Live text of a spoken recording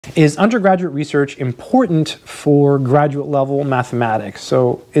Is undergraduate research important for graduate level mathematics?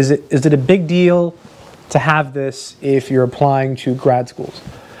 So is it a big deal to have this if you're applying to grad schools?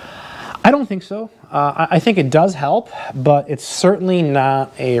 I don't think so. I think it does help, but it's certainly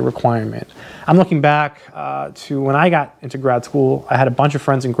not a requirement. I'm looking back to when I got into grad school. I had a bunch of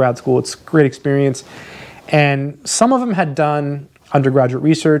friends in grad school. It's a great experience. And some of them had done undergraduate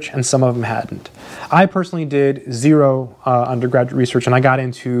research and some of them hadn't. I personally did zero undergraduate research, and I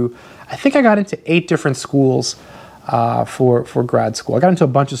think I got into 8 different schools for grad school. I got into a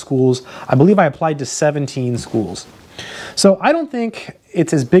bunch of schools. I believe I applied to 17 schools. So I don't think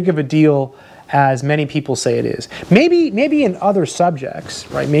it's as big of a deal as many people say it is. Maybe in other subjects,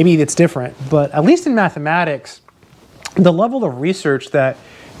 right? Maybe it's different, but at least in mathematics, the level of research that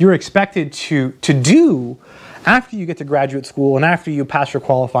you're expected to do after you get to graduate school and after you pass your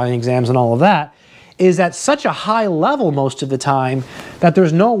qualifying exams and all of that is at such a high level most of the time that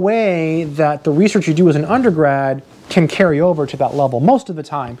there's no way that the research you do as an undergrad can carry over to that level most of the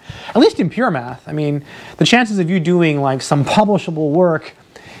time, at least in pure math. I mean, the chances of you doing like some publishable work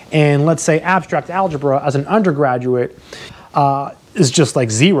in, let's say, abstract algebra as an undergraduate is just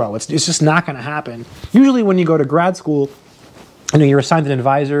like zero. It's just not going to happen. Usually when you go to grad school, you're assigned an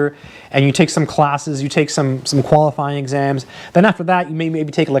advisor and you take some classes, you take some qualifying exams. Then after that, you maybe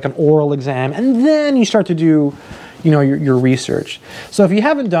take like an oral exam, and then you start to do your research. So if you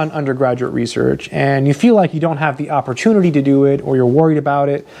haven't done undergraduate research and you feel like you don't have the opportunity to do it or you're worried about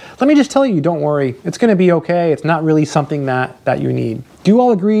it, let me just tell you, don't worry. It's going to be okay. It's not really something that you need. Do you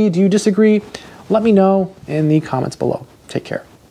all agree? Do you disagree? Let me know in the comments below. Take care.